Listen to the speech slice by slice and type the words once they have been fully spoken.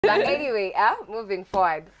But anyway, moving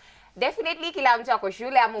forward. Definitely kila mtu ako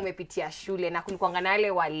shule ama umepitia shule na kulikuwa na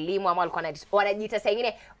wale walimu ama walikuwa wanajiita saa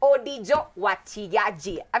nyingine odijo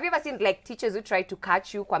watiaji. Have you ever seen like teachers who try to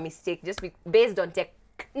catch you kwa mistake just based on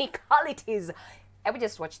technicalities? I will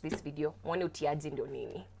just watch this video. Muone utiaji ndio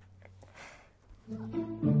nini.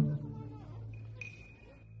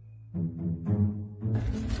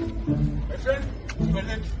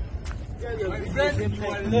 My friend, you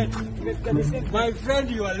are late. My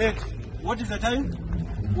friend, you are late. What is the time?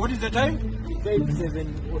 What is the time? 5:07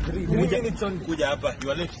 3 minutes on. Kuja hapa.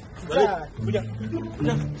 You are late. You are late. Kuja.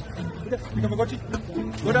 Piga magoti.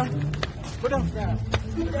 Go down. Go down.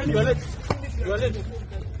 You are late. You are late.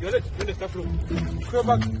 You are late. In the staff room. Go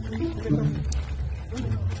back.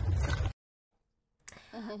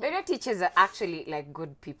 Radio teachers are actually like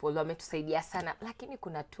good people. Wametusaidia sana. Lakini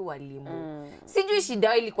kuna tu walimu. Sijui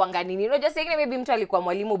shida ilikuwa nini. Unajua sasa maybe mtu alikuwa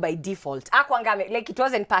mwalimu by default. Hakuanga like it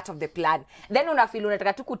wasn't part of the plan. Then unafeel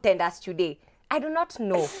unataka tu kutend us today. I do not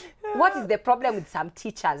know. What is the problem with some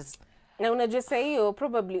teachers? Na unajua sasa hiyo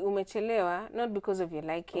probably umechelewa not because of your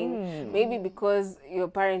liking, maybe because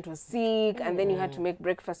your parent was sick and then you had to make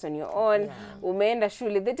breakfast on your own. Umeenda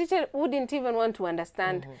shule, the teacher wouldn't even want to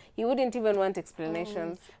understand. He wouldn't even want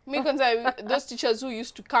explanations. Me consider those teachers who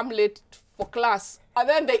used to come late for class and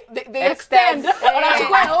then they extend. It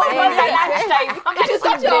is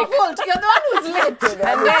not your fault. You're the one who's late.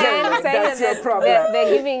 And then That's your problem.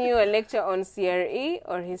 they're giving you a lecture on CRE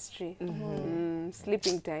or history.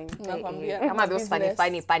 Sleeping time. Kama those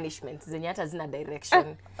funny punishments zenye hata zina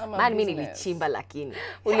direction. Man mimi nilichimba lakini.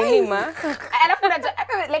 Ulilima. Alafu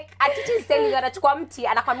like a teacher is telling you anachukua mti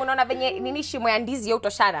anakwambia unaona venye nini shimo ya ndizi ya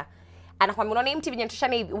utoshana. Anakwambia unaona mti venye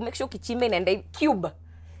utoshana hivi make sure ukichimba inaenda cube.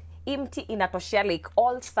 Mti inatoshea like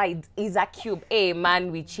all sides is a cube. Man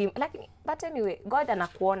we chimba lakini but anyway God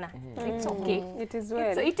anakuona. It's okay. It is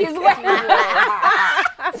well. It is well.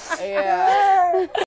 Yeah.